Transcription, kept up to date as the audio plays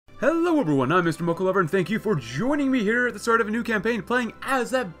Hello everyone, I'm Mr. Mocha Lover, and thank you for joining me here at the start of a new campaign playing as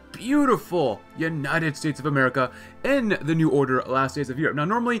that beautiful United States of America in the New Order Last Days of Europe. Now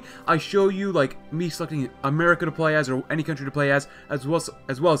normally I show you like me selecting America to play as or any country to play as well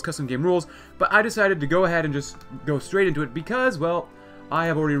as custom game rules, but I decided to go ahead and just go straight into it because, well, I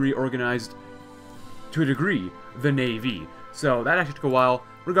have already reorganized to a degree the Navy. So that actually took a while.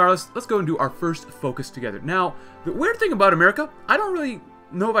 Regardless, let's go and do our first focus together. Now, the weird thing about America, I don't really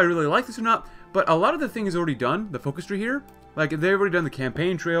know if I really like this or not, but a lot of the thing is already done, the focus tree here. Like, they've already done the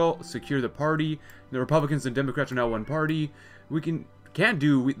campaign trail, secure the party, the Republicans and Democrats are now one party. We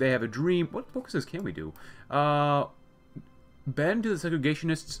they have a dream. What focuses can we do? Bend to the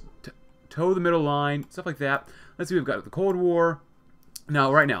segregationists, toe the middle line, stuff like that. Let's see, we've got the Cold War.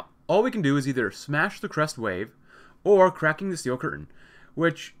 Now, right now, all we can do is either smash the crest wave or cracking the steel curtain,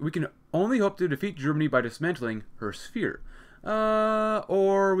 which we can only hope to defeat Germany by dismantling her sphere.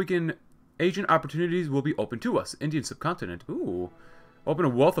 Or we can... Asian opportunities will be open to us. Indian subcontinent. Ooh. Open a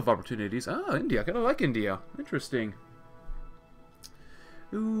wealth of opportunities. Ah, India. I kind of like India. Interesting.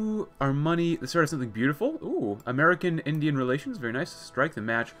 Ooh, our money. Let's start something beautiful. Ooh, American-Indian relations. Very nice. Strike the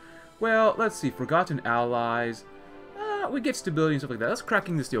match. Well, let's see. Forgotten allies. We get stability and stuff like that. That's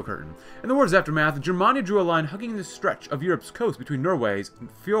cracking the steel curtain. In the war's aftermath, Germany drew a line hugging the stretch of Europe's coast between Norway's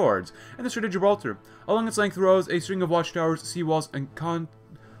fjords and the Strait of Gibraltar. Along its length rose a string of watchtowers, seawalls, and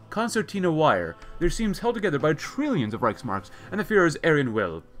concertina wire. Their seams held together by trillions of Reichsmarks and the Führer's Aryan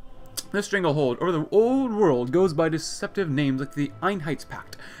will. This stranglehold over the old world goes by deceptive names like the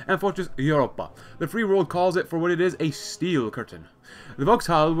Einheitspact and Fortress Europa. The free world calls it for what it is, a steel curtain. The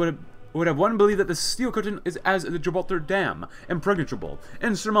Volkshalle would have one believe that the steel curtain is as the Gibraltar Dam, impregnable,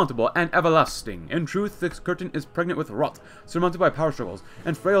 insurmountable, and everlasting. In truth, this curtain is pregnant with rot, surmounted by power struggles,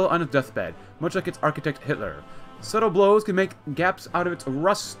 and frail on its deathbed, much like its architect Hitler. Subtle blows can make gaps out of its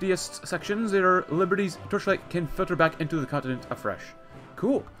rustiest sections. Their liberty's torchlight can filter back into the continent afresh.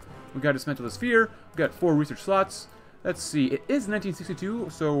 Cool. We got to dismantle the sphere. We got 4 research slots. Let's see. It is 1962,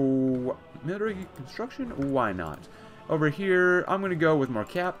 so military construction? Why not? Over here, I'm going to go with more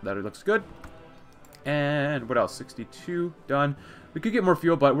cap. That looks good. And what else? 62. Done. We could get more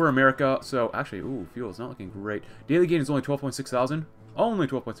fuel, but we're America. So, actually, ooh, fuel is not looking great. Daily gain is only 12.6 thousand. Only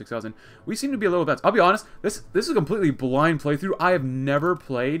 12.6 thousand. We seem to be a little bit... I'll be honest. This is a completely blind playthrough. I have never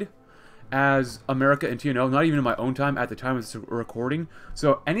played as America in TNO. Not even in my own time at the time of this recording.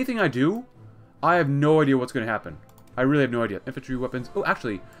 So, anything I do, I have no idea what's going to happen. I really have no idea. Infantry weapons. Oh,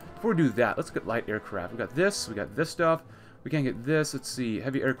 actually... Before we do that, let's get light aircraft. We got this stuff. We can't get this. Let's see.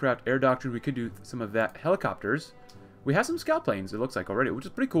 Heavy aircraft, air doctrine. We could do some of that. Helicopters. We have some scout planes, it looks like already, which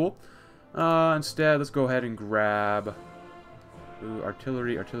is pretty cool. Instead, let's go ahead and grab... Ooh,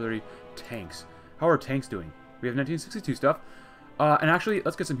 artillery, tanks. How are tanks doing? We have 1962 stuff. And actually,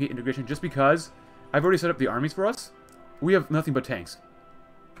 let's get some heat integration just because I've already set up the armies for us. We have nothing but tanks.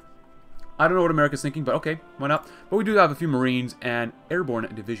 I don't know what America's thinking, but okay, why not? But we do have a few Marines and airborne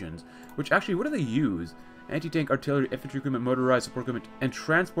divisions, which actually, what do they use? Anti-tank artillery, infantry equipment, motorized support equipment, and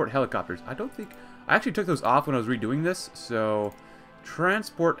transport helicopters. I actually took those off when I was redoing this, so...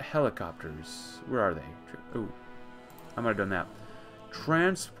 Transport helicopters. Where are they? Oh, I might have done that.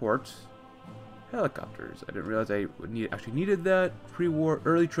 Transport helicopters. I didn't realize I actually needed that. Pre-war,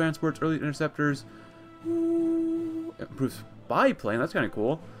 early transports, early interceptors. Ooh, improved spy plane, that's kind of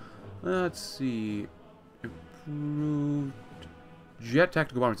cool. Let's see. Improved jet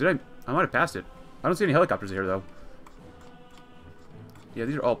tactical bombers. I might have passed it. I don't see any helicopters here, though. Yeah,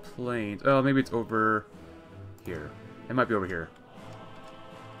 these are all planes. Oh, maybe it's over here. It might be over here.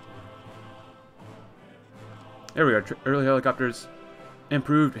 There we are. Early helicopters.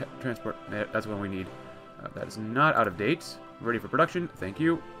 Improved transport. That's what we need. That is not out of date. Ready for production. Thank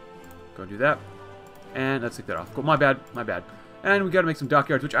you. Go do that. And let's take that off. Cool. My bad. My bad. And we got to make some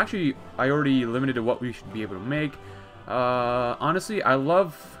dockyards, which actually I already limited to what we should be able to make. Honestly, I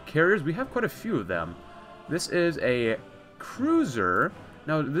love carriers. We have quite a few of them. This is a cruiser.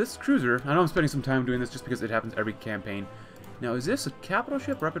 Now, this cruiser, I know I'm spending some time doing this just because it happens every campaign. Now, is this a capital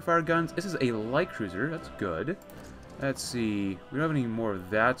ship? Rapid fire guns? This is a light cruiser. That's good. Let's see. We don't have any more of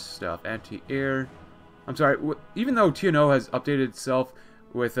that stuff. Anti-air. I'm sorry. Even though TNO has updated itself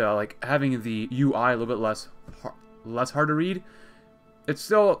with like having the UI a little bit less hard to read, it's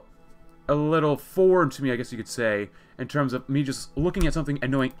still a little foreign to me, I guess you could say, in terms of me just looking at something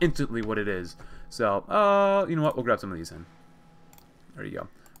and knowing instantly what it is. So, you know what? We'll grab some of these in. There you go.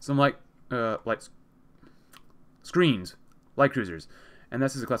 Some light screens, light cruisers, and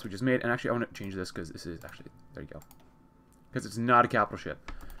this is the class we just made. And actually, I want to change this because this is actually, there you go, because it's not a capital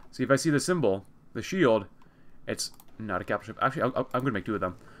ship. See, if I see the symbol, the shield, it's not a capital ship. Actually, I'm going to make 2 of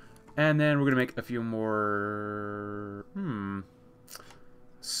them. And then we're going to make a few more...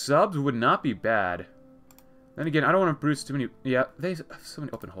 Subs would not be bad. Then again, I don't want to produce too many... Yeah, they have so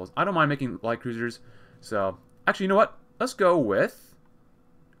many open holes. I don't mind making light cruisers. So, actually, you know what? Let's go with...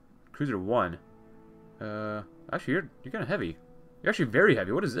 Cruiser 1. Actually, you're kind of heavy. You're actually very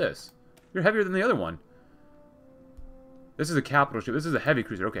heavy. What is this? You're heavier than the other one. This is a capital ship. This is a heavy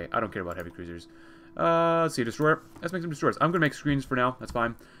cruiser. Okay, I don't care about heavy cruisers. Let's see, destroyer. Let's make some destroyers. I'm going to make screens for now. That's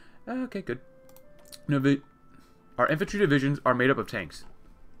fine. Okay, good. No, our infantry divisions are made up of tanks.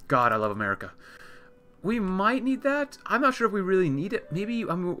 God, I love America. We might need that. I'm not sure if we really need it. Maybe,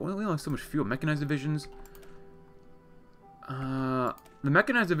 I mean, we only have so much fuel. Mechanized divisions. The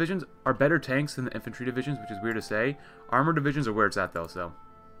mechanized divisions are better tanks than the infantry divisions, which is weird to say. Armored divisions are where it's at, though, so...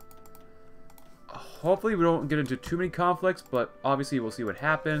 Hopefully we don't get into too many conflicts, but obviously we'll see what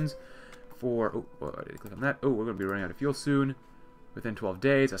happens. Oh, I didn't click on that. Oh, we're going to be running out of fuel soon. Within 12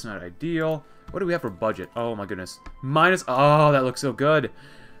 days. That's not ideal. What do we have for budget? Oh, my goodness. Minus... Oh, that looks so good.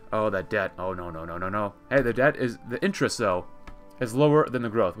 Oh, that debt. Oh, no, no, no, no, no. Hey, the debt is... The interest, though, is lower than the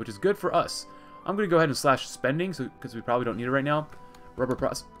growth, which is good for us. I'm going to go ahead and slash spending, because we probably don't need it right now. Rubber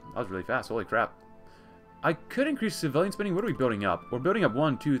press. That was really fast. Holy crap. I could increase civilian spending. What are we building up? We're building up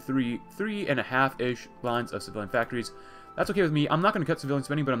 1, 2, 3, 3.5-ish lines of civilian factories. That's okay with me. I'm not going to cut civilian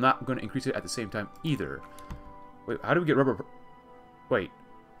spending, but I'm not going to increase it at the same time either. Wait, how do we get rubber... Wait.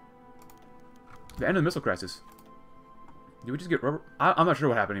 The end of the missile crisis. Did we just get rubber? I'm not sure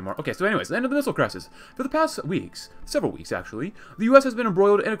what happened anymore. Okay, so anyways, the end of the missile crisis. For the past weeks, several weeks actually, the U.S. has been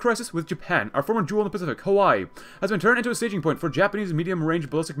embroiled in a crisis with Japan. Our former jewel in the Pacific, Hawaii, has been turned into a staging point for Japanese medium-range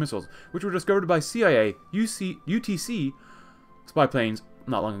ballistic missiles, which were discovered by CIA, UTC spy planes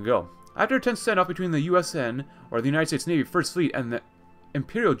not long ago. After a tense standoff between the USN, or the United States Navy First Fleet, and the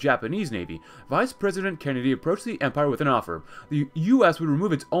Imperial Japanese Navy, Vice President Kennedy approached the empire with an offer. The U.S. would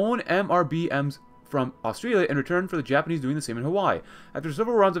remove its own MRBMs from Australia in return for the Japanese doing the same in Hawaii. After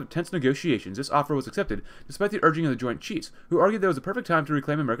several rounds of tense negotiations, this offer was accepted, despite the urging of the Joint Chiefs, who argued there was a perfect time to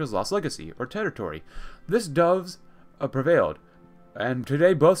reclaim America's lost legacy, or territory. This doves prevailed, and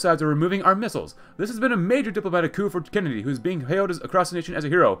today both sides are removing our missiles. This has been a major diplomatic coup for Kennedy, who is being hailed across the nation as a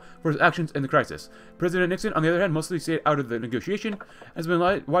hero for his actions in the crisis. President Nixon, on the other hand, mostly stayed out of the negotiation, and has been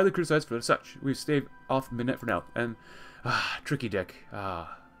widely criticized for such. We've staved off midnight for now, and... tricky dick.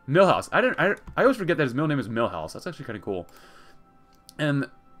 Milhouse. I always forget that his middle name is Milhouse. That's actually kind of cool. And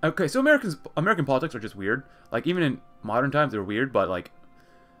okay, so American politics are just weird. Like even in modern times, they're weird. But like,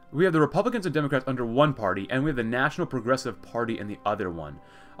 we have the Republicans and Democrats under one party, and we have the National Progressive Party in the other one.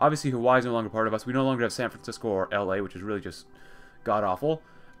 Obviously, Hawaii is no longer part of us. We no longer have San Francisco or LA, which is really just god awful.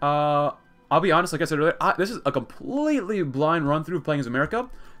 I'll be honest, like I said earlier, this is a completely blind run through of playing as America.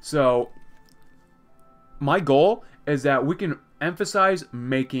 So my goal is that we can emphasize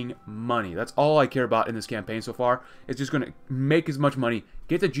making money. That's all I care about in this campaign so far. It's just going to make as much money,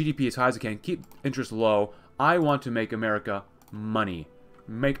 get the GDP as high as I can, keep interest low. I want to make America money.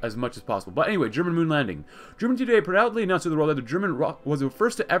 Make as much as possible. But anyway, German moon landing. Germany today proudly announced to the world that the German was the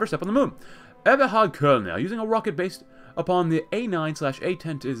first to ever step on the moon. Eberhard Koellner, using a rocket based upon the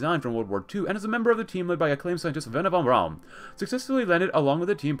A9/A10 design from World War II, and as a member of the team led by acclaimed scientist Werner von Braun, successfully landed along with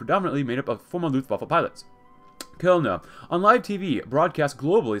a team predominantly made up of former Luftwaffe pilots. Koellner, on live TV, broadcast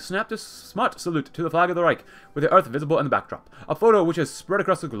globally, snapped a smart salute to the flag of the Reich, with the Earth visible in the backdrop. A photo which has spread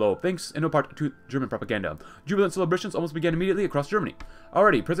across the globe, thanks in no part to German propaganda. Jubilant celebrations almost began immediately across Germany.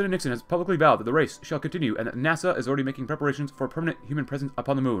 Already, President Nixon has publicly vowed that the race shall continue, and that NASA is already making preparations for a permanent human presence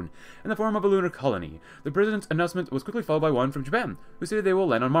upon the moon, in the form of a lunar colony. The president's announcement was quickly followed by one from Japan, who stated they will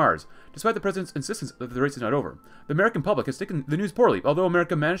land on Mars, despite the president's insistence that the race is not over. The American public has taken the news poorly. Although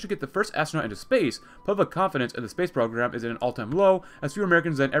America managed to get the first astronaut into space, public confidence in the space program is at an all-time low, as fewer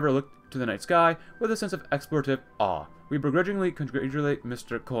Americans than ever look to the night sky with a sense of explorative awe. We begrudgingly congratulate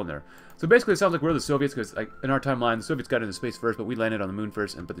Mr. Koellner. So basically it sounds like we're the Soviets, because like in our timeline, the Soviets got into space first, but we landed on the moon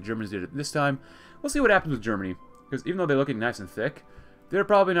first, but the Germans did it this time. We'll see what happens with Germany, because even though they're looking nice and thick, they're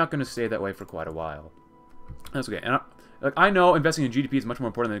probably not going to stay that way for quite a while. That's okay. And I know investing in GDP is much more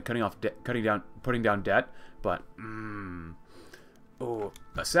important than putting down debt, but oh,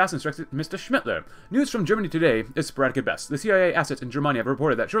 assassin strikes Mr. Schmittler. News from Germany today is sporadic at best. The CIA assets in Germany have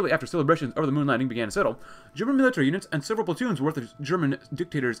reported that shortly after celebrations over the moon landing began to settle, German military units and several platoons worth of German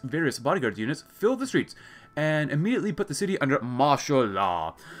dictators' various bodyguard units filled the streets and immediately put the city under martial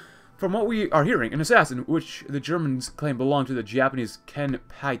law. From what we are hearing, an assassin, which the Germans claim belonged to the Japanese Ken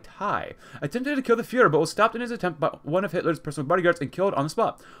Pai-Tai, attempted to kill the Führer, but was stopped in his attempt by one of Hitler's personal bodyguards and killed on the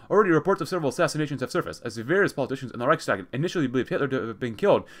spot. Already reports of several assassinations have surfaced, as various politicians in the Reichstag initially believed Hitler to have been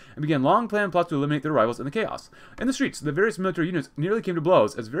killed, and began long-planned plots to eliminate their rivals in the chaos. In the streets, the various military units nearly came to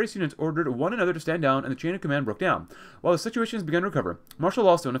blows, as various units ordered one another to stand down, and the chain of command broke down. While the situation has begun to recover, martial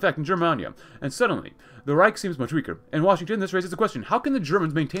law is still in effect in Germania, and suddenly, the Reich seems much weaker. In Washington, this raises the question, how can the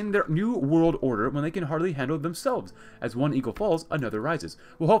Germans maintain their new world order when they can hardly handle themselves? As one eagle falls, another rises.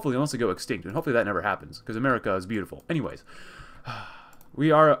 Well, hopefully, unless they go extinct, and hopefully that never happens, because America is beautiful. Anyways,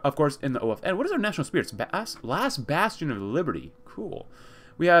 we are, of course, in the OFN. What is our national spirits? Last bastion of liberty. Cool.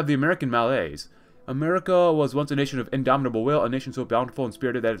 We have the American Malaise. America was once a nation of indomitable will, a nation so bountiful and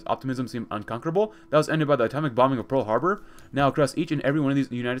spirited that its optimism seemed unconquerable. That was ended by the atomic bombing of Pearl Harbor. Now, across each and every one of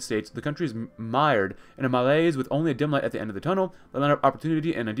these United States, the country is mired in a malaise with only a dim light at the end of the tunnel. The line of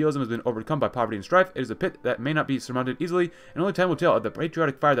opportunity and idealism has been overcome by poverty and strife. It is a pit that may not be surmounted easily, and only time will tell if the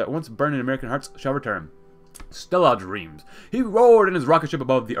patriotic fire that once burned in American hearts shall return. Stella dreams. He roared in his rocket ship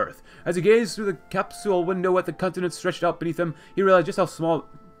above the earth. As he gazed through the capsule window at the continents stretched out beneath him, he realized just how small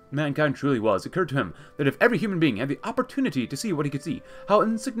mankind truly was. It occurred to him that if every human being had the opportunity to see what he could see, how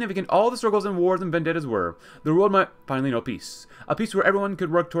insignificant all the struggles and wars and vendettas were, the world might finally know peace. A peace where everyone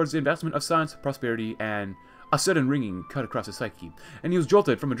could work towards the advancement of science, prosperity, and... A sudden ringing cut across his psyche, and he was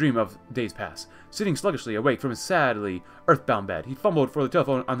jolted from a dream of days past. Sitting sluggishly awake from his sadly earthbound bed, he fumbled for the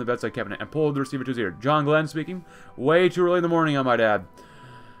telephone on the bedside cabinet and pulled the receiver to his ear. John Glenn speaking. Way too early in the morning, I might add.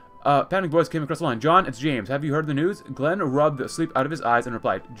 Panicked voice came across the line. John, it's James. Have you heard the news? Glenn rubbed the sleep out of his eyes and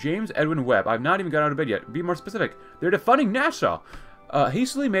replied, James Edwin Webb. I've not even got out of bed yet. Be more specific. They're defunding NASA.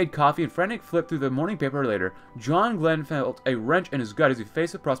 Hastily made coffee and frantic flip through the morning paper later, John Glenn felt a wrench in his gut as he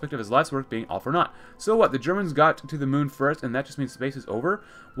faced the prospect of his life's work being all for naught. So what, the Germans got to the moon first and that just means space is over?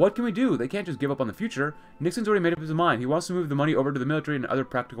 What can we do? They can't just give up on the future. Nixon's already made up his mind. He wants to move the money over to the military and other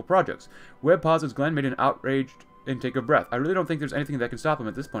practical projects. Webb paused as Glenn made an outraged intake of breath. I really don't think there's anything that can stop him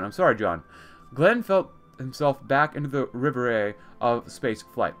at this point. I'm sorry, John. Glenn felt himself back into the reverie of space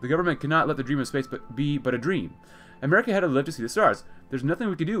flight. The government cannot let the dream of space be but a dream. America had to live to see the stars. There's nothing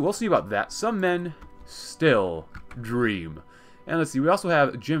we can do. We'll see about that. Some men still dream. And let's see. We also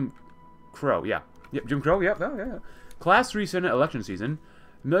have Jim Crow. Yeah. Yep, Jim Crow. Yep. Oh, yeah. Class 3 Senate election season.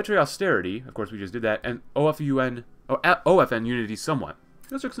 Military austerity. Of course, we just did that. And OFN unity somewhat.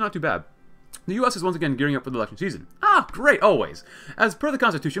 This looks not too bad. The U.S. is once again gearing up for the election season. Ah, great, always. As per the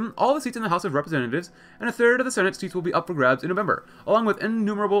Constitution, all the seats in the House of Representatives and a third of the Senate seats will be up for grabs in November, along with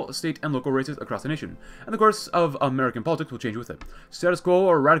innumerable state and local races across the nation. And the course of American politics will change with it. Status quo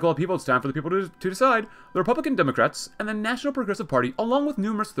or radical upheaval, it's time for the people to decide. The Republican Democrats and the National Progressive Party, along with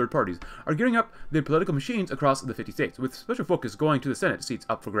numerous third parties, are gearing up the political machines across the 50 states, with special focus going to the Senate seats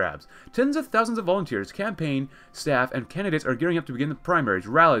up for grabs. Tens of thousands of volunteers, campaign staff, and candidates are gearing up to begin the primaries,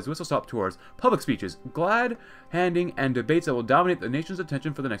 rallies, whistle-stop tours, public speeches, glad-handing, and debates that will dominate the nation's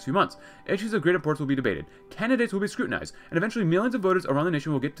attention for the next few months. Issues of great importance will be debated, candidates will be scrutinized, and eventually millions of voters around the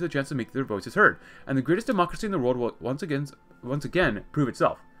nation will get to the chance to make their voices heard. And the greatest democracy in the world will once again prove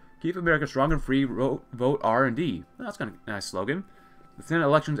itself. Keep America strong and free, vote R&D. Oh, that's kind of a nice slogan. The Senate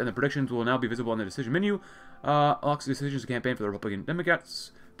elections and the predictions will now be visible on the decision menu. Alex decisions to campaign for the Republican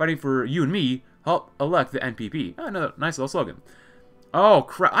Democrats, fighting for you and me, help elect the NPP. Oh, another nice little slogan. Oh,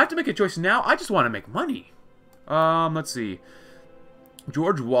 crap. I have to make a choice now? I just want to make money. Let's see.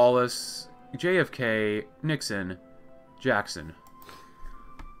 George Wallace, JFK, Nixon, Jackson.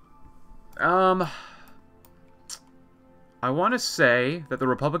 I want to say that the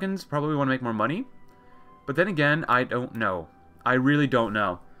Republicans probably want to make more money. But then again, I don't know. I really don't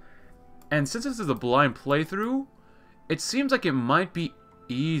know. And since this is a blind playthrough, it seems like it might be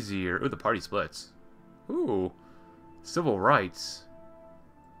easier. Ooh, the party splits. Ooh. Civil rights.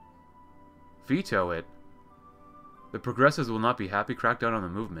 Veto it. The progressives will not be happy. Crack down on the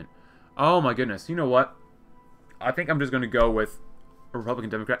movement. Oh my goodness. You know what? I think I'm just going to go with a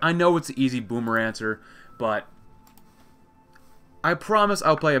Republican Democrat. I know it's the easy boomer answer, but I promise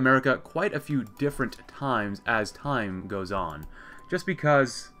I'll play America quite a few different times as time goes on. Just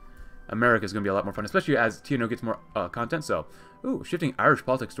because America is going to be a lot more fun, especially as TNO gets more content. So, ooh, shifting Irish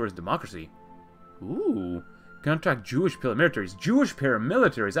politics towards democracy. Ooh, contract Jewish paramilitaries. Jewish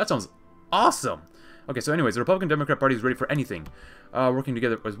paramilitaries. That sounds awesome. Okay, so anyways, the Republican Democrat Party is ready for anything. Working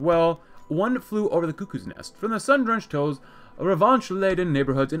together as well. One flew over the cuckoo's nest. From the sun-drenched hills revenge-laden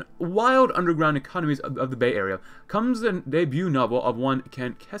neighborhoods and wild underground economies of the Bay Area comes the debut novel of one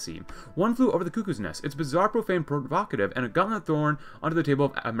Ken Kesey. One Flew Over the Cuckoo's Nest. It's bizarre, profane, provocative, and a gauntlet thrown onto the table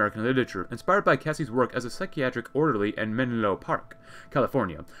of American literature, inspired by Kesey's work as a psychiatric orderly in Menlo Park,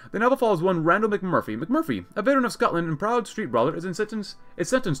 California. The novel follows one Randall McMurphy. McMurphy, a veteran of Scotland and proud street brawler, is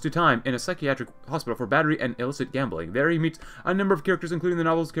sentenced to time in a psychiatric hospital for battery and illicit gambling. There he meets a number of characters, including the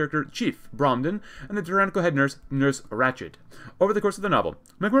novel's character Chief Bromden and the tyrannical head nurse, Nurse Ratchet. Over the course of the novel,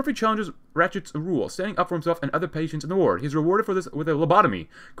 McMurphy challenges Ratchet's rule, standing up for himself and other patients in the ward. He's rewarded for this with a lobotomy,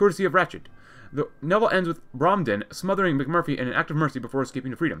 courtesy of Ratchet. The novel ends with Bromden smothering McMurphy in an act of mercy before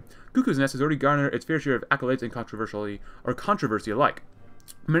escaping to freedom. Cuckoo's Nest has already garnered its fair share of accolades and controversy alike.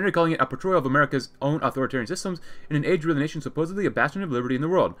 Many are calling it a portrayal of America's own authoritarian systems in an age where the nation is supposedly a bastion of liberty in the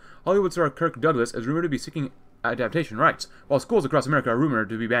world. Hollywood star Kirk Douglas is rumored to be seeking adaptation rights, while schools across America are rumored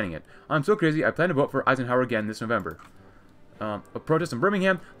to be banning it. I'm so crazy, I plan to vote for Eisenhower again this November. A protest in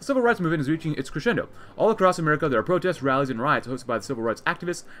Birmingham, the civil rights movement is reaching its crescendo. All across America, there are protests, rallies, and riots hosted by the civil rights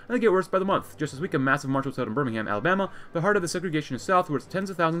activists, and they get worse by the month. Just this week, a massive march was held in Birmingham, Alabama, the heart of the segregationist South, where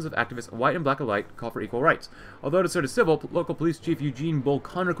tens of thousands of activists, white and black alike, call for equal rights. Although it started civil, local police chief Eugene Bull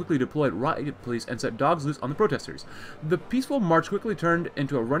Connor quickly deployed riot police and set dogs loose on the protesters. The peaceful march quickly turned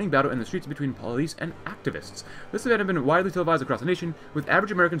into a running battle in the streets between police and activists. This event had been widely televised across the nation, with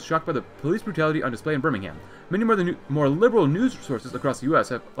average Americans shocked by the police brutality on display in Birmingham. Many more liberal news sources across the U.S.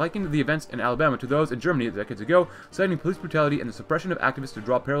 have likened the events in Alabama to those in Germany decades ago, citing police brutality and the suppression of activists to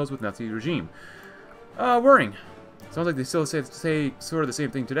draw parallels with Nazi regime. Worrying. Sounds like they still say sort of the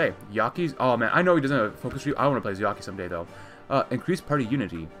same thing today. Yakis? Oh man, I know he doesn't have a focus group. I want to play as Yaki someday though. Increased party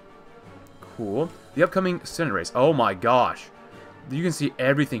unity. Cool. The upcoming Senate race. Oh my gosh. You can see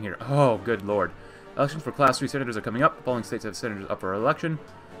everything here. Oh, good lord. Elections for Class 3 senators are coming up. Following states have senators up for election.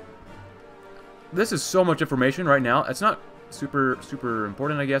 This is so much information right now. It's not super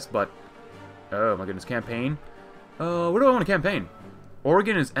important, I guess, but oh my goodness, campaign. Where do I want to campaign?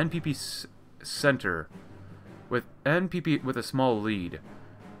 Oregon is NPP center with NPP with a small lead.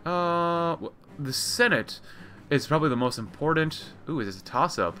 The Senate is probably the most important. Ooh, is this a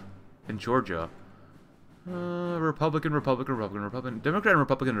toss-up in Georgia? Republican. Democrat and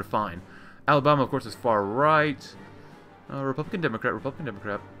Republican are fine. Alabama, of course, is far right. Republican,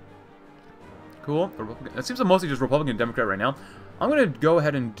 Democrat. Cool. It seems to mostly just Republican Democrat right now. I'm going to go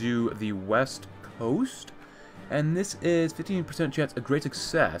ahead and do the West Coast. And this is 15% chance of great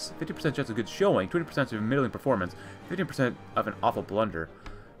success, 50% chance of good showing, 20% of middling performance, 15% of an awful blunder.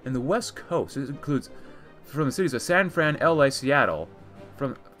 And the West Coast, this includes from the cities of San Fran, LA, Seattle,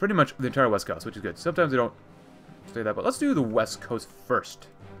 from pretty much the entire West Coast, which is good. Sometimes they don't say that, but let's do the West Coast first.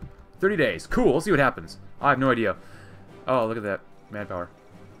 30 days. Cool. We'll see what happens. I have no idea. Oh, look at that. Manpower.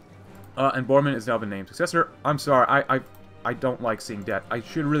 And Borman has now been named successor. I'm sorry, I don't like seeing debt. I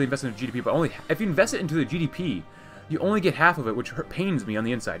should really invest in the GDP, but only if you invest it into the GDP, you only get half of it, which pains me on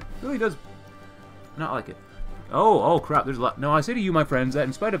the inside. It really does not like it. Oh crap, there's a lot. No, I say to you, my friends, that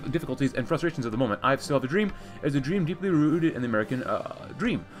in spite of the difficulties and frustrations of the moment, I still have a dream. It is a dream deeply rooted in the American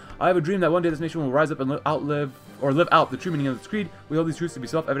dream. I have a dream that one day this nation will rise up and live out the true meaning of its creed. We hold these truths to be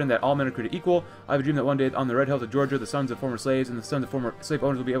self-evident that all men are created equal. I have a dream that one day on the red hills of Georgia, the sons of former slaves and the sons of former slave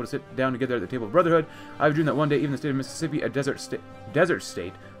owners will be able to sit down together at the table of brotherhood. I have a dream that one day even the state of Mississippi, a desert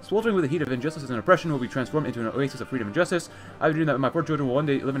state, sweltering with the heat of injustice and oppression, will be transformed into an oasis of freedom and justice. I have a dream that my 4 children will one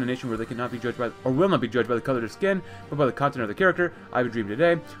day live in a nation where they cannot be judged by, or will not be judged by the color of their skin, but by the content of their character. I have a dream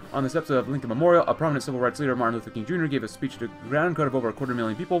today. On the steps of Lincoln Memorial, a prominent civil rights leader, Martin Luther King Jr., gave a speech to a ground crowd of over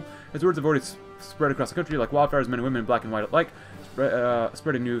 250,000 people. His words have already spread across the country like wildfires, men and women, black and white alike.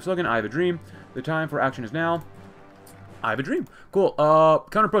 Spread a new slogan, I have a dream. The time for action is now. I have a dream. Cool.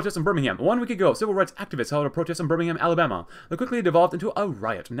 Counter-protest in Birmingham. 1 week ago, civil rights activists held a protest in Birmingham, Alabama. That quickly devolved into a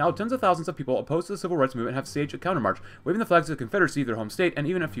riot. Now, tens of thousands of people opposed to the civil rights movement have staged a countermarch, waving the flags of the Confederacy, their home state, and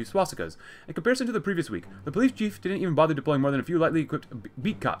even a few swastikas. In comparison to the previous week, the police chief didn't even bother deploying more than a few lightly equipped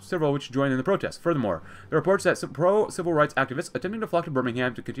beat cops, several of which joined in the protest. Furthermore, the reports that some pro-civil rights activists attempting to flock to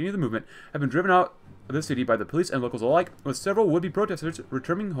Birmingham to continue the movement have been driven out of the city by the police and locals alike, with several would-be protesters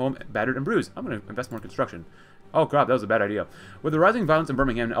returning home battered and bruised. I'm going to invest more in construction. Oh crap, that was a bad idea. With the rising violence in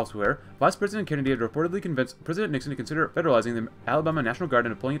Birmingham and elsewhere, Vice President Kennedy had reportedly convinced President Nixon to consider federalizing the Alabama National Guard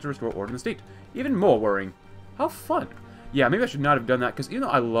and deploying it to restore order in the state. Even more worrying. How fun. Yeah, maybe I should not have done that, because even though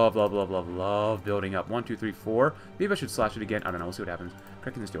I love building up. 1, 2, 3, 4. Maybe I should slash it again. I don't know, we'll see what happens.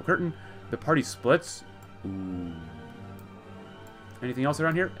 Cracking the steel curtain. The party splits. Ooh. Anything else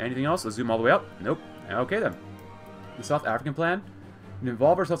around here? Anything else? Let's zoom all the way up. Nope. Okay then. The South African plan.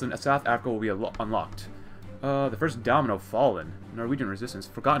 Involve ourselves in South Africa will be unlocked. The first domino fallen. Norwegian resistance.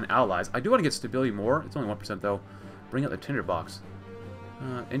 Forgotten allies. I do want to get stability more. It's only 1% though. Bring out the tinderbox.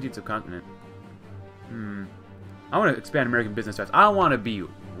 Indian subcontinent. I want to expand American business ties. I want to be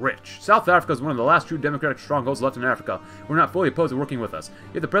rich. South Africa is one of the last true democratic strongholds left in Africa. We're not fully opposed to working with us.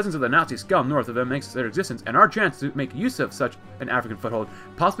 Yet the presence of the Nazi scum north of them makes their existence and our chance to make use of such an African foothold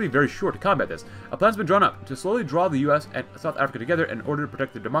possibly very short to combat this. A plan's been drawn up to slowly draw the U.S. and South Africa together in order to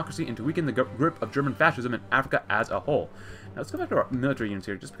protect their democracy and to weaken the grip of German fascism in Africa as a whole. Now let's go back to our military units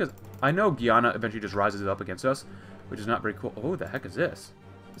here, just because I know Guyana eventually just rises up against us, which is not very cool. Oh, what the heck is this?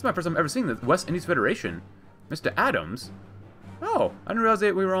 This is my first time ever seeing the West Indies Federation. Mr. Adams? Oh, I didn't realize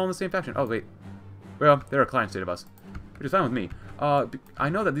that we were all in the same faction. Oh, wait. Well, they're a client state of us, which is fine with me. I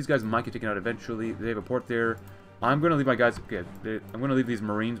know that these guys might get taken out eventually. They have a port there. I'm going to leave my guys... Okay, I'm going to leave these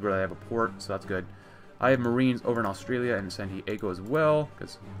Marines where they have a port, so that's good. I have Marines over in Australia and San Diego as well,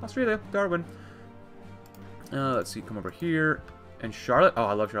 because Australia, Darwin. Let's see, come over here. And Charlotte. Oh,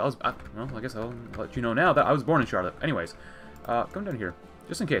 I love Charlotte. Well, I guess I'll let you know now that I was born in Charlotte. Anyways, come down here.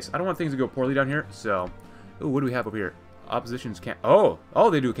 Just in case. I don't want things to go poorly down here, so... Ooh, what do we have over here? Opposition's camp. Oh,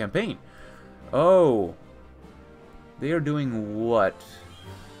 they do a campaign. Oh, they are doing what?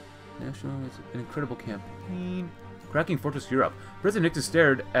 National, it's an incredible campaign. Cracking Fortress Europe. President Nixon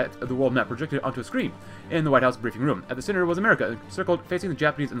stared at the world map projected onto a screen in the White House briefing room. At the center was America, circled facing the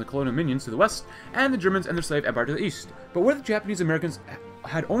Japanese and the colonial minions to the west, and the Germans and their slave empire to the east. But where the Japanese Americans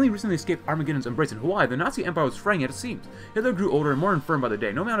had only recently escaped Armageddon's embrace in Hawaii, the Nazi empire was fraying at its seams. Hitler grew older and more infirm by the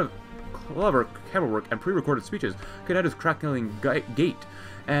day. No amount of clever camera work and pre-recorded speeches could add his crackling gait,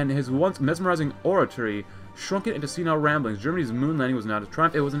 and his once mesmerizing oratory shrunk it into senile ramblings. Germany's moon landing was not a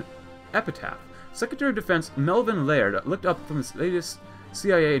triumph, it was an epitaph. Secretary of Defense Melvin Laird looked up from the latest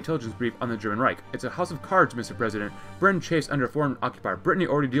CIA intelligence brief on the German Reich. It's a house of cards, Mr. President. Britain chased under a foreign occupier. Brittany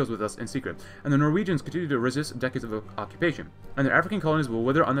already deals with us in secret, and the Norwegians continue to resist decades of occupation. And their African colonies will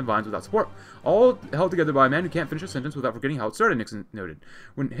wither on the vines without support. All held together by a man who can't finish a sentence without forgetting how it started, Nixon noted.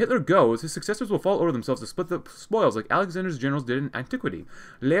 When Hitler goes, his successors will fall over themselves to split the spoils like Alexander's generals did in antiquity.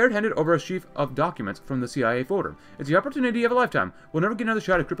 Laird handed over a sheaf of documents from the CIA folder. It's the opportunity of a lifetime. We'll never get another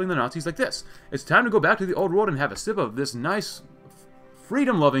shot at crippling the Nazis like this. It's time to go back to the old world and have a sip of this nice,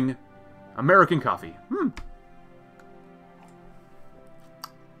 freedom-loving American coffee.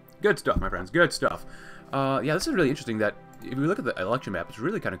 Good stuff, my friends. Good stuff. Yeah, this is really interesting that if you look at the election map, it's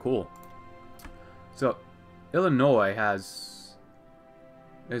really kind of cool. So, Illinois is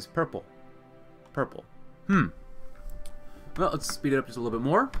purple. Purple. Well, let's speed it up just a little bit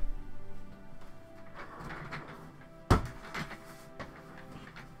more.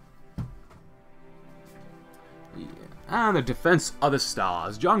 And the defense of the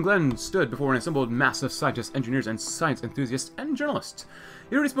stars. John Glenn stood before an assembled mass of scientists, engineers, and science enthusiasts and journalists.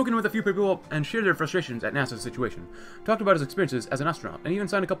 He'd already spoken with a few people and shared their frustrations at NASA's situation, talked about his experiences as an astronaut, and even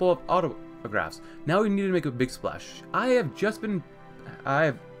signed a couple of autographs. Now he needed to make a big splash. I have just been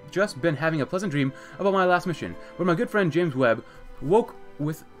having a pleasant dream about my last mission, when my good friend James Webb woke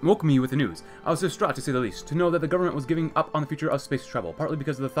me with the news. I was distraught, to say the least, to know that the government was giving up on the future of space travel, partly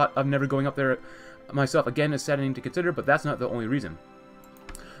because of the thought of never going up there myself again is saddening to consider, but that's not the only reason.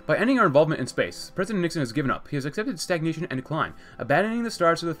 By ending our involvement in space, President Nixon has given up. He has accepted stagnation and decline, abandoning the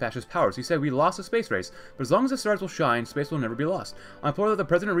stars to the fascist powers. He said, "We lost the space race, but as long as the stars will shine, space will never be lost. I implore that the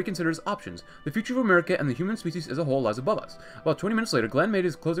President reconsider his options. The future of America and the human species as a whole lies above us." About 20 minutes later, Glenn made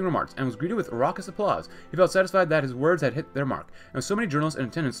his closing remarks and was greeted with raucous applause. He felt satisfied that his words had hit their mark, and with so many journalists in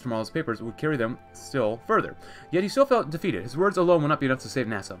attendance, tomorrow's papers would carry them still further. Yet he still felt defeated. His words alone will not be enough to save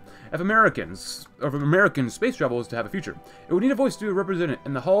NASA. If American space travel is to have a future, it would need a voice to represent it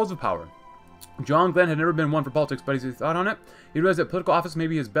in the halls of power. John Glenn had never been one for politics, but as he thought on it, he realized that political office may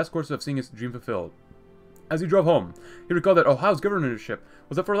be his best course of seeing his dream fulfilled. As he drove home, he recalled that Ohio's governorship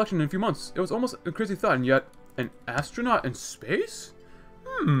was up for election in a few months. It was almost a crazy thought, and yet, an astronaut in space?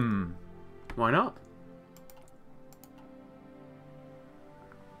 Why not?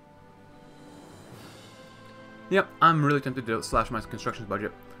 Yep, I'm really tempted to slash my construction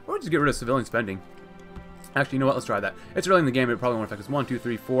budget, or just get rid of civilian spending. Actually, you know what? Let's try that. It's early in the game, but it probably won't affect us. 1, 2,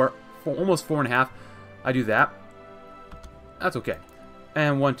 3, 4, almost 4.5. I do that. That's okay.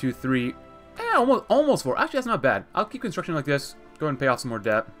 And 1, 2, 3. Almost 4. Actually, that's not bad. I'll keep construction like this. Go ahead and pay off some more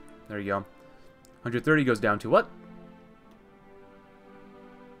debt. There you go. 130 goes down to what?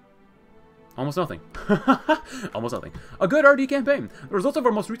 Almost nothing. Almost nothing. A good RD campaign. The results of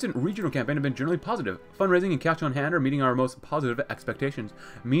our most recent regional campaign have been generally positive. Fundraising and cash on hand are meeting our most positive expectations.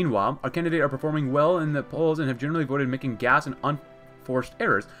 Meanwhile, our candidates are performing well in the polls and have generally voted making gas and unforced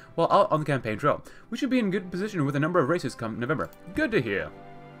errors while out on the campaign trail. We should be in good position with a number of races come November. Good to hear.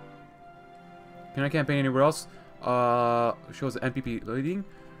 Can I campaign anywhere else? Shows the NPP leading.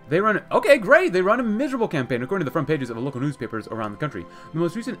 They run, okay, great, they run a miserable campaign according to the front pages of local newspapers around the country. The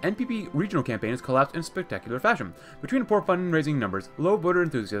most recent NPP regional campaign has collapsed in spectacular fashion. Between poor fundraising numbers, low voter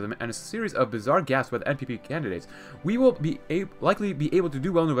enthusiasm, and a series of bizarre gaffes by the NPP candidates, we will likely be able to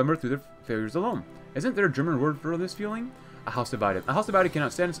do well in November through their failures alone. Isn't there a German word for this feeling? A house divided. A house divided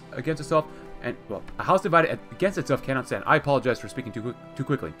cannot stand against itself, and, well, a house divided against itself cannot stand. I apologize for speaking too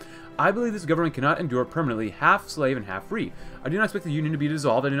quickly. I believe this government cannot endure permanently half slave and half free. I do not expect the union to be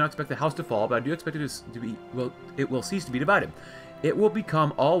dissolved. I do not expect the house to fall, but I do expect it to be, well, it will cease to be divided. It will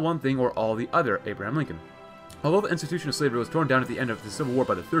become all one thing or all the other. Abraham Lincoln. Although the institution of slavery was torn down at the end of the Civil War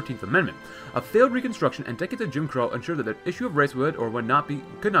by the 13th Amendment, a failed Reconstruction and decades of Jim Crow ensured that the issue of race would or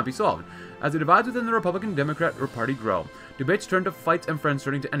could not be solved. As the divides within the Republican-Democrat Party grow, debates turn to fights and friends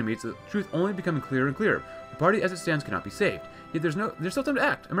turning to enemies, the truth only becoming clearer and clearer. The party as it stands cannot be saved. Yet there's still time to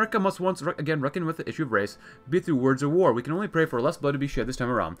act. America must once again reckon with the issue of race, be it through words or war. We can only pray for less blood to be shed this time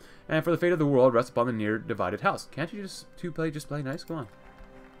around, and for the fate of the world rests upon the near divided house. Can't you just play nice? Come on.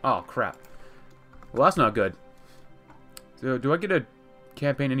 Oh, crap. Well, that's not good. So, do I get a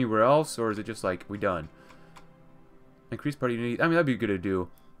campaign anywhere else, or is it just like, we done? Increase party unity. I mean, that'd be good to do.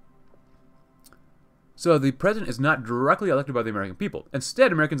 So, the president is not directly elected by the American people.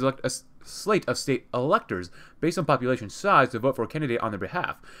 Instead, Americans elect a slate of state electors based on population size to vote for a candidate on their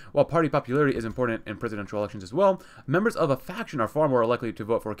behalf. While party popularity is important in presidential elections as well, members of a faction are far more likely to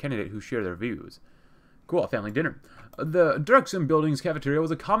vote for a candidate who share their views. Cool, a family dinner. The Dirksen Building's cafeteria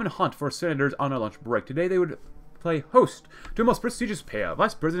was a common haunt for senators on a lunch break. Today, they would play host to a most prestigious pair.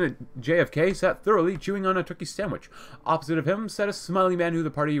 Vice President JFK sat thoroughly chewing on a turkey sandwich. Opposite of him sat a smiling man who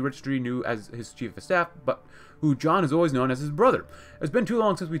the party registry knew as his chief of staff, but who John has always known as his brother. It's been too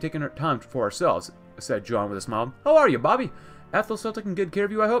long since we've taken our time for ourselves, said John with a smile. How are you, Bobby? Ethel's still taking good care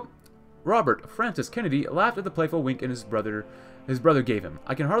of you, I hope? Robert Francis Kennedy laughed at the playful wink his brother gave him.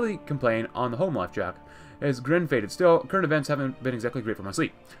 I can hardly complain on the home life, Jack. His grin faded. Still, current events haven't been exactly great for my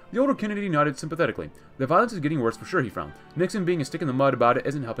sleep. The older Kennedy nodded sympathetically. The violence is getting worse for sure, he frowned. Nixon being a stick in the mud about it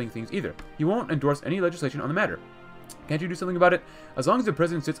isn't helping things either. He won't endorse any legislation on the matter. Can't you do something about it? As long as the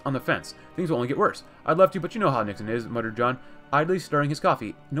president sits on the fence, things will only get worse. I'd love to, but you know how Nixon is, muttered John, idly stirring his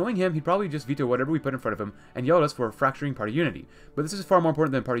coffee. Knowing him, he'd probably just veto whatever we put in front of him and yell at us for fracturing party unity. But this is far more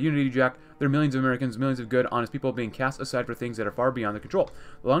important than party unity, Jack. There are millions of Americans, millions of good, honest people being cast aside for things that are far beyond their control.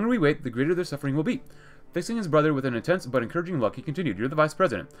 The longer we wait, the greater their suffering will be. Fixing his brother with an intense but encouraging look, he continued, You're the vice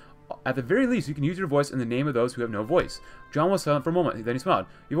president. At the very least, you can use your voice in the name of those who have no voice. John was silent for a moment, then he smiled.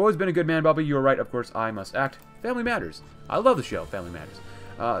 You've always been a good man, Bobby. You are right, of course, I must act. Family Matters. I love the show, Family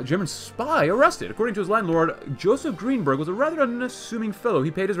Matters. German spy arrested. According to his landlord, Joseph Greenberg was a rather unassuming fellow. He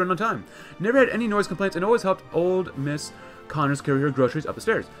paid his rent on time, never had any noise complaints, and always helped old Miss Connors carry her groceries up the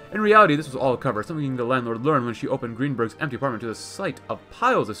stairs. In reality, this was all a cover, something the landlord learned when she opened Greenberg's empty apartment to the sight of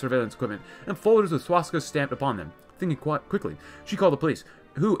piles of surveillance equipment and folders with swastikas stamped upon them. Thinking quite quickly, she called the police,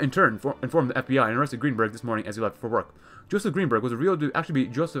 who in turn informed the FBI and arrested Greenberg this morning as he left for work. Joseph Greenberg was revealed to actually be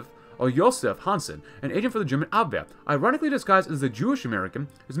Joseph Hansen, an agent for the German Abwehr. Ironically disguised as a Jewish American,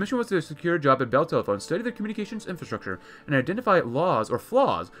 his mission was to secure a job at Bell Telephone, study their communications infrastructure, and identify laws or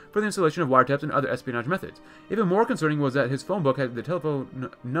flaws for the installation of wiretaps and other espionage methods. Even more concerning was that his phone book had the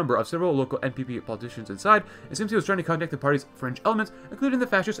telephone number of several local NPP politicians inside. It seems he was trying to contact the party's fringe elements, including the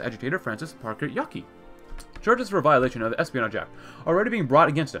fascist agitator Francis Parker Yockey. Charges for a violation of the Espionage Act are already being brought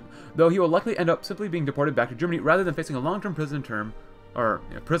against him, though he will likely end up simply being deported back to Germany rather than facing a long-term prison term or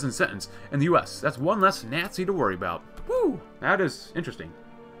prison sentence in the U.S. That's one less Nazi to worry about. Woo! That is interesting.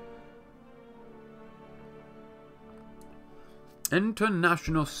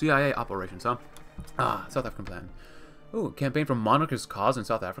 International CIA operations, huh? Ah, South African plan. Ooh, campaign for monarchist cause in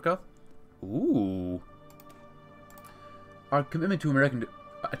South Africa. Ooh. Our commitment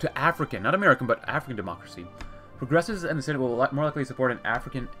to African, not American, but African democracy. Progressives and the Senate will more likely support an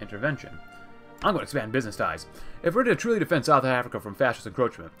African intervention. I'm going to expand business ties. If we're to truly defend South Africa from fascist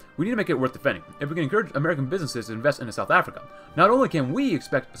encroachment, we need to make it worth defending. If we can encourage American businesses to invest into South Africa, not only can we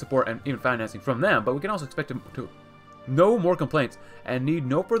expect support and even financing from them, but we can also expect them to no more complaints and need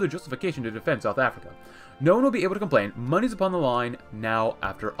no further justification to defend South Africa. No one will be able to complain. Money's upon the line now,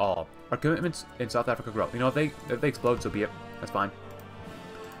 after all. Our commitments in South Africa grow. You know, if they explode, so be it. That's fine.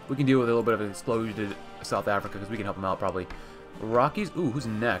 We can deal with a little bit of an explosion to South Africa because we can help them out, probably. Rockies? Ooh, who's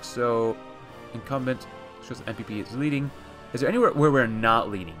next? So, incumbent shows NPP is leading. Is there anywhere where we're not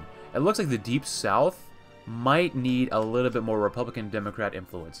leading? It looks like the Deep South might need a little bit more Republican-Democrat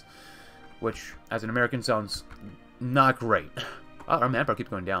influence, which, as an American, sounds not great. Our manpower keeps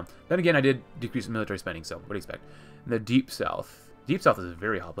going down. Then again, I did decrease military spending, so what do you expect? The Deep South. Deep South is a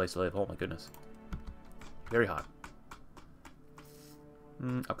very hot place to live. Oh my goodness. Very hot.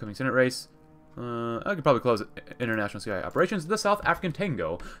 Upcoming Senate race. I could probably close international CIA operations. The South African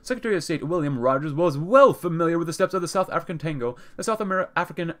Tango. Secretary of State William Rogers was well familiar with the steps of the South African Tango. The South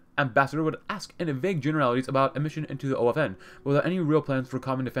African ambassador would ask in vague generalities about admission into the OFN, without any real plans for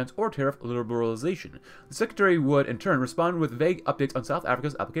common defense or tariff liberalization. The secretary would, in turn, respond with vague updates on South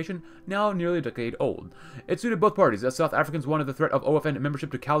Africa's application, now nearly a decade old. It suited both parties, as South Africans wanted the threat of OFN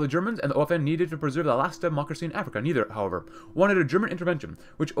membership to cow the Germans, and the OFN needed to preserve the last democracy in Africa. Neither, however, wanted a German intervention,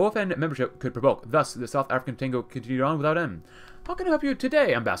 which OFN membership could provoke. Thus, the South African Tango continued on without end. How can I help you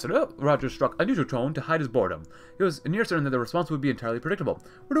today, Ambassador? Rogers struck a neutral tone to hide his boredom. He was near certain that the response would be entirely predictable.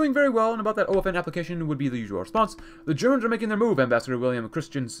 We're doing very well, and about that OFN application would be the usual response. The Germans are making their move, Ambassador William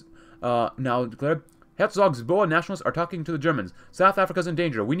Christians now declared. Herzog's Boa nationalists are talking to the Germans. South Africa's in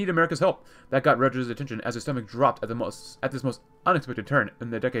danger. We need America's help. That got Rogers' attention as his stomach dropped at this most unexpected turn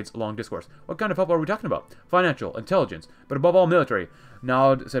in the decades-long discourse. What kind of help are we talking about? Financial, intelligence, but above all military.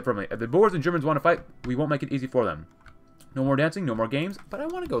 Nowd said firmly, if the Boers and Germans want to fight, we won't make it easy for them. No more dancing, no more games, but I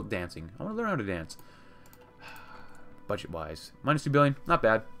want to go dancing. I want to learn how to dance. Budget-wise, -2 billion, not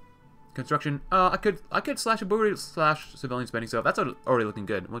bad. Construction, I could slash a booty slash civilian spending, so that's already looking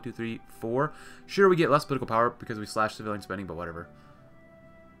good. 1, 2, 3, 4. Sure, we get less political power because we slash civilian spending, but whatever.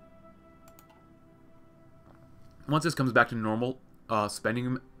 Once this comes back to normal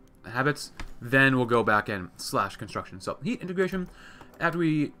spending habits, then we'll go back and slash construction. So heat integration. And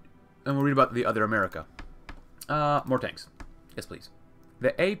we'll read about the other America. More tanks, yes please.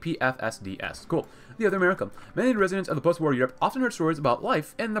 The APFSDS. Cool. The other America. Many residents of the post-war Europe often heard stories about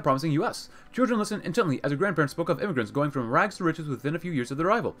life in the promising U.S. Children listened intently as their grandparents spoke of immigrants going from rags to riches within a few years of their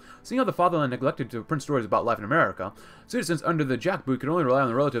arrival. Seeing how the fatherland neglected to print stories about life in America, citizens under the jackboot could only rely on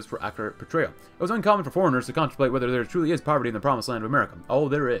their relatives for accurate portrayal. It was uncommon for foreigners to contemplate whether there truly is poverty in the promised land of America. Oh,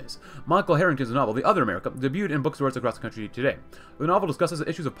 there is. Michael Harrington's novel, The Other America, debuted in bookstores across the country today. The novel discusses the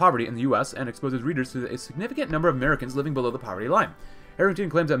issues of poverty in the U.S. and exposes readers to a significant number of Americans living below the poverty line. Harrington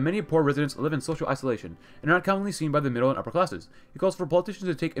claims that many poor residents live in social isolation and are not commonly seen by the middle and upper classes. He calls for politicians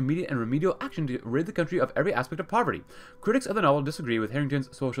to take immediate and remedial action to rid the country of every aspect of poverty. Critics of the novel disagree with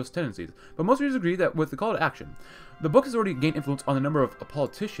Harrington's socialist tendencies, but most readers agree that with the call to action. The book has already gained influence on a number of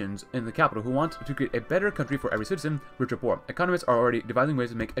politicians in the capital who want to create a better country for every citizen, rich or poor. Economists are already devising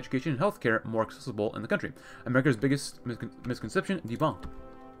ways to make education and healthcare more accessible in the country. America's biggest misconception debunked.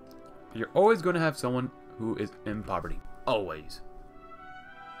 You're always going to have someone who is in poverty. Always.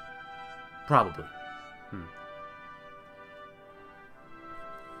 Probably.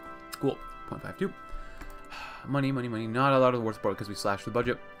 Cool. 0.52. Money. Not a lot of the war support because we slashed the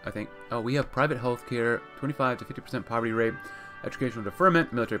budget, I think. Oh, we have private health care, 25 to 50% poverty rate, educational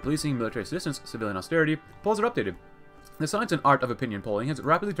deferment, military policing, military assistance, civilian austerity. Polls are updated. The science and art of opinion polling has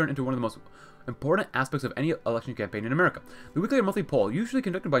rapidly turned into one of the most important aspects of any election campaign in America. The weekly or monthly poll, usually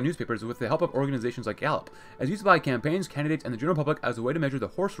conducted by newspapers with the help of organizations like Gallup, is used by campaigns, candidates, and the general public as a way to measure the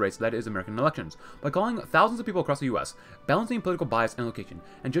horse race that is American elections. By calling thousands of people across the U.S., balancing political bias and location,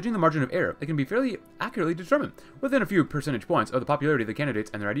 and judging the margin of error, it can be fairly accurately determined, within a few percentage points, of the popularity of the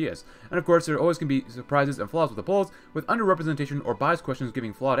candidates and their ideas. And of course, there always can be surprises and flaws with the polls, with underrepresentation or biased questions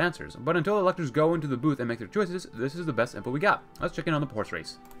giving flawed answers. But until electors go into the booth and make their choices, this is the best info we got. Let's check in on the horse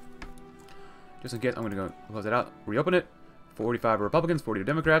race. Just in case, I'm going to go close it out, reopen it. 45 are Republicans, 40 are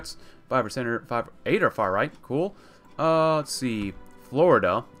Democrats, 5 are center, 8 are far right. Cool. Let's see.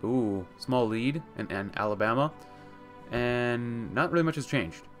 Florida. Ooh, small lead. And Alabama. And not really much has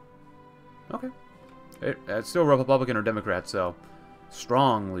changed. Okay. It's still Republican or Democrat, so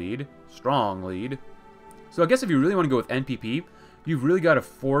strong lead. Strong lead. So I guess if you really want to go with NPP, you've really got to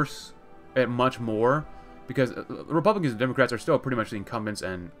force it much more, because Republicans and Democrats are still pretty much the incumbents,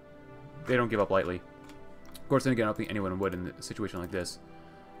 and they don't give up lightly. Of course, then again, I don't think anyone would in a situation like this.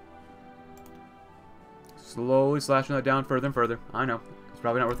 Slowly slashing that down further and further. I know. It's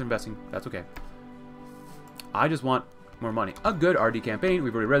probably not worth investing. That's okay. I just want more money. A good RD campaign.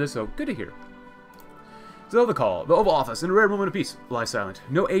 We've already read this, so good to hear. So the call. The Oval Office, in a rare moment of peace, lies silent.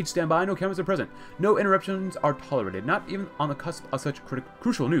 No aides stand by, no cameras are present. No interruptions are tolerated, not even on the cusp of such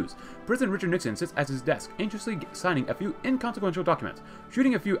crucial news. President Richard Nixon sits at his desk, anxiously signing a few inconsequential documents.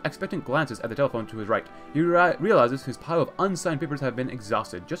 Shooting a few expectant glances at the telephone to his right, he realizes his pile of unsigned papers have been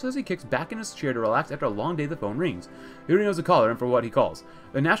exhausted. Just as he kicks back in his chair to relax after a long day, the phone rings. He already knows the caller and for what he calls.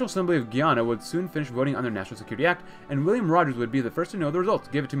 The National Assembly of Guyana would soon finish voting on their National Security Act, and William Rogers would be the first to know the results.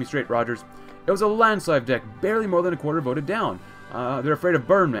 Give it to me straight, Rogers. It was a landslide deck, barely more than a quarter voted down. They're afraid of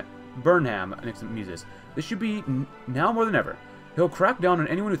Burnham, Nixon muses. This should be now more than ever. He'll crack down on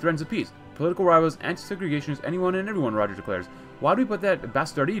anyone who threatens the peace. political rivals, anti-segregationists, anyone and everyone, Rogers declares. Why do we put that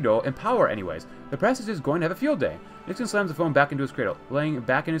bastardo in power anyways? The press is just going to have a field day. Nixon slams the phone back into his cradle, laying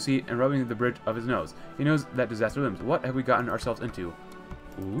back in his seat and rubbing the bridge of his nose. He knows that disaster looms. What have we gotten ourselves into?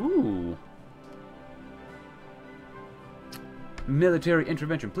 Ooh. Military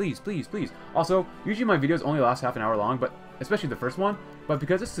intervention, please, please, please. Also, usually my videos only last half an hour long, but especially the first one. But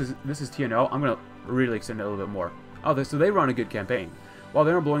because this is TNO, I'm gonna really extend it a little bit more. Oh, so they run a good campaign. While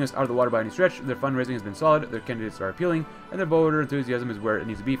they aren't blowing us out of the water by any stretch, their fundraising has been solid, their candidates are appealing, and their voter enthusiasm is where it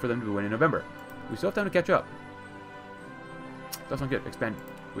needs to be for them to win in November. We still have time to catch up. That's not good. Expand.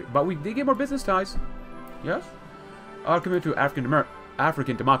 But we did get more business ties. Yes? Our commitment to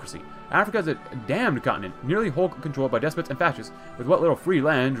African democracy. Africa is a damned continent, nearly wholly controlled by despots and fascists, with what little free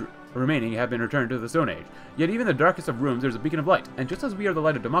land remaining have been returned to the Stone Age. Yet even in the darkest of rooms there's a beacon of light, and just as we are the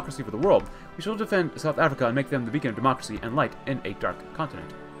light of democracy for the world, we shall defend South Africa and make them the beacon of democracy and light in a dark continent.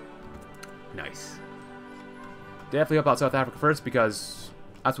 Nice. Definitely help out South Africa first, because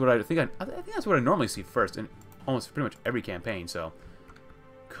that's what I think that's what I normally see first in almost pretty much every campaign, so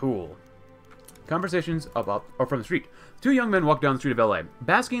cool. Conversations about or from the street. Two young men walked down the street of LA,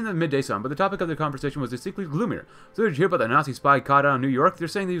 basking in the midday sun, but the topic of their conversation was distinctly gloomier. So did you hear about the Nazi spy caught out in New York? They're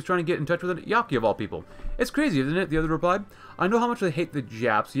saying that he was trying to get in touch with a Yaki of all people. It's crazy, isn't it? The other replied. I know how much they hate the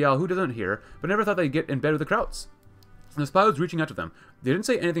Japs, yeah, who doesn't hear, but never thought they'd get in bed with the Krauts. The spy was reaching out to them. They didn't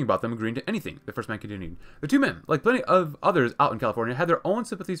say anything about them agreeing to anything, the first man continued. The two men, like plenty of others out in California, had their own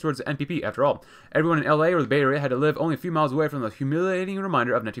sympathies towards the NPP, after all. Everyone in LA or the Bay Area had to live only a few miles away from the humiliating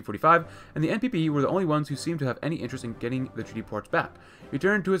reminder of 1945, and the NPP were the only ones who seemed to have any interest in getting the treaty ports back. He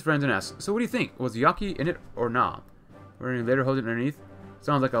turned to his friends and asked, so what do you think? Was Yaki in it or nah? Wearing later hosen underneath?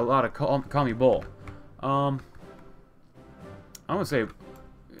 Sounds like a lot of call me bull. I'm gonna say,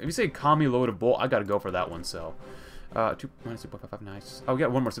 if you say call me load of bull, I gotta go for that one, so... 2 minus 2.55, nice. Oh, we got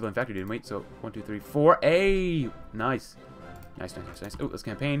one more civilian factory, didn't we? So, 1, 2, 3, 4. Hey! Nice. Nice, nice, nice, nice. Oh, let's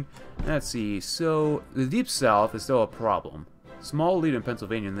campaign. Let's see. So, the Deep South is still a problem. Small lead in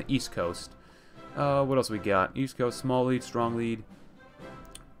Pennsylvania and the East Coast. What else we got? East Coast, small lead, strong lead.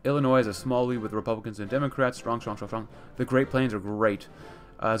 Illinois is a small lead with Republicans and Democrats. Strong, strong, strong, strong. The Great Plains are great.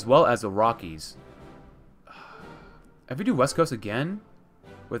 As well as the Rockies. If we do West Coast again,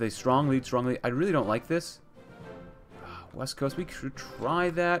 with a strong lead, I really don't like this. West Coast, we should try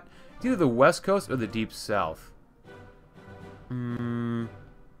that. It's either the West Coast or the Deep South. Ooh,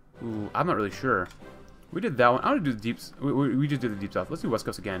 I'm not really sure. We did that one. I want to do the Deep... We just did the Deep South. Let's do West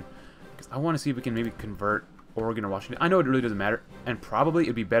Coast again. Because I want to see if we can maybe convert Oregon or Washington. I know it really doesn't matter. And probably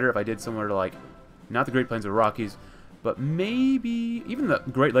it'd be better if I did somewhere to, like, not the Great Plains or Rockies, but maybe... Even the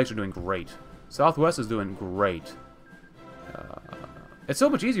Great Lakes are doing great. Southwest is doing great. It's so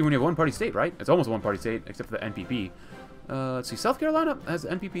much easier when you have one-party state, right? It's almost a one-party state, except for the NPP. Let's see, South Carolina has the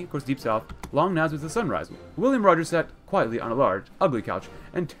NPP, of course, Deep South. Long naps with the sunrise. William Rogers sat quietly on a large, ugly couch,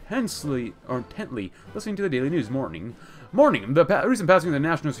 intently listening to the daily news. Morning. The recent passing of the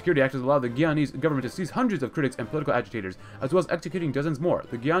National Security Act has allowed the Guyanese government to seize hundreds of critics and political agitators, as well as executing dozens more.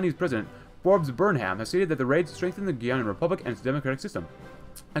 The Guyanese president, Forbes Burnham, has stated that the raids strengthen the Guyanan Republic and its democratic system.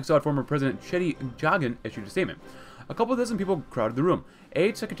 Exiled former President Chedi Jagan issued a statement. A couple dozen people crowded the room.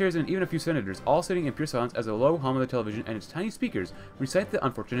 Aides, secretaries, and even a few senators, all sitting in pure silence as a low hum of the television and its tiny speakers recite the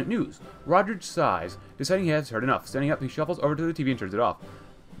unfortunate news. Rogers sighs, deciding he has heard enough. Standing up, he shuffles over to the TV and turns it off.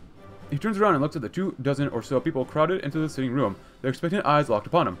 He turns around and looks at the 2 dozen or so people crowded into the sitting room, their expectant eyes locked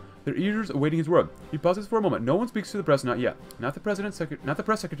upon him, their ears awaiting his word. He pauses for a moment. No one speaks to the press, not yet. Not the president, not the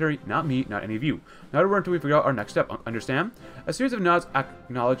press secretary, not me, not any of you. Not a word until we figure out our next step. Understand? A series of nods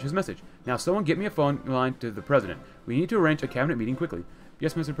acknowledge his message. Now, someone get me a phone line to the president. We need to arrange a cabinet meeting quickly.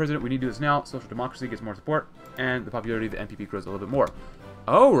 Yes, Mr. President, we need to do this now. Social democracy gets more support, and the popularity of the NPP grows a little bit more.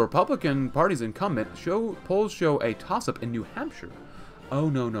 Oh, Republican Party's incumbent polls show a toss-up in New Hampshire. Oh,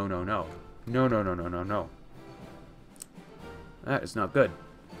 no, no, no, no. No, no, no, no, no, no. That is not good.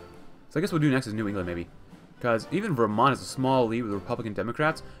 So I guess we'll do next is New England, maybe. Because even Vermont is a small lead with Republican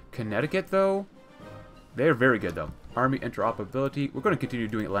Democrats. Connecticut, though, they're very good, though. Army interoperability. We're going to continue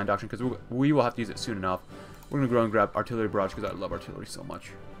doing it land auction because we will have to use it soon enough. We're going to go and grab artillery barrage because I love artillery so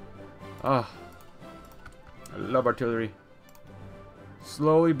much. Ah, I love artillery.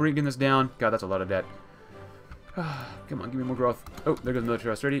 Slowly bringing this down. God, that's a lot of debt. Come on, give me more growth. Oh, there goes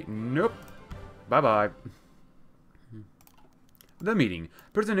military austerity. Nope. Bye-bye. The meeting.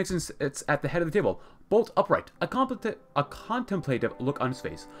 President Nixon sits at the head of the table, bolt upright, a contemplative look on his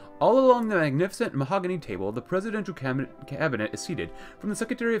face. All along the magnificent mahogany table, the presidential cabinet is seated, from the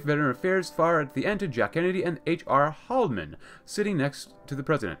Secretary of Veteran Affairs far at the end to Jack Kennedy and H.R. Haldeman, sitting next to the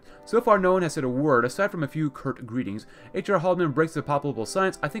president. So far, no one has said a word, aside from a few curt greetings. H.R. Haldeman breaks the palpable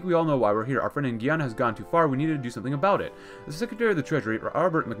silence. I think we all know why we're here. Our friend in Guyana has gone too far. We need to do something about it. The Secretary of the Treasury,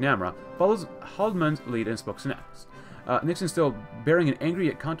 Robert McNamara, follows Haldeman's lead and spoke next. Nixon still bearing an angry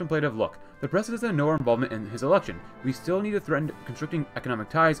yet contemplative look. The president has no involvement in his election. We still need to threaten constricting economic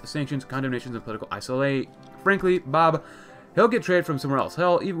ties, sanctions, condemnations, and political isolation. Frankly, Bob, he'll get trade from somewhere else.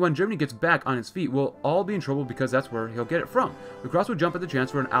 Hell, even when Germany gets back on its feet, we'll all be in trouble because that's where he'll get it from. The cross would jump at the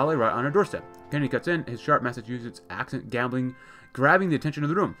chance for an ally right on our doorstep. Kennedy cuts in, his sharp Massachusetts accent grabbing the attention of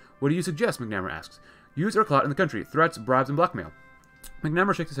the room. What do you suggest? McNamara asks. Use our clout in the country. Threats, bribes, and blackmail.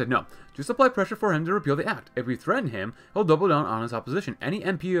 McNamara shakes his head no. Just apply pressure for him to repeal the act. If we threaten him, he'll double down on his opposition. Any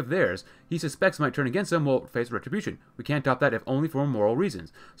MP of theirs he suspects might turn against him will face retribution. We can't top that if only for moral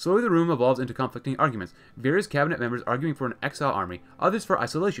reasons. Slowly the room evolves into conflicting arguments. Various cabinet members arguing for an exile army, others for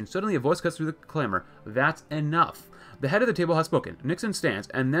isolation. Suddenly a voice cuts through the clamor. That's enough. The head of the table has spoken. Nixon stands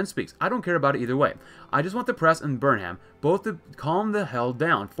and then speaks. I don't care about it either way. I just want the press and Burnham both to calm the hell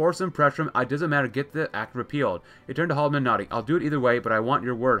down. Force him, pressure him. It doesn't matter. Get the act repealed. He turned to Haldeman, nodding. I'll do it either way, but I want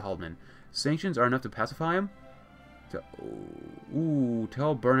your word, Haldeman. Sanctions are enough to pacify him?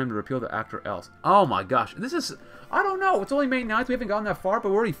 Tell Burnham to repeal the act or else. Oh my gosh. This is... I don't know. It's only May 9th. We haven't gotten that far, but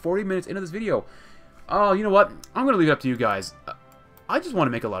we're already 40 minutes into this video. Oh, you know what? I'm going to leave it up to you guys. I just want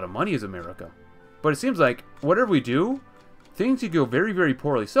to make a lot of money as America. But it seems like whatever we do, things could go very, very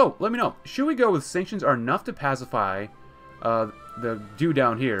poorly. So, let me know. Should we go with sanctions are enough to pacify the dude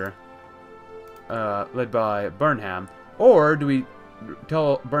down here, led by Burnham, or do we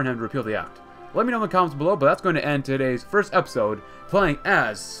tell Burnham to repeal the act? Let me know in the comments below, but that's going to end today's first episode playing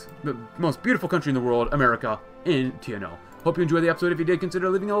as the most beautiful country in the world, America, in TNO. Hope you enjoyed the episode. If you did, consider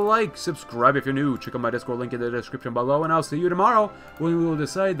leaving a like, subscribe if you're new, check out my Discord link in the description below, and I'll see you tomorrow when we will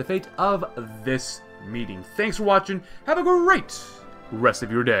decide the fate of this meeting. Thanks for watching. Have a great rest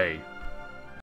of your day.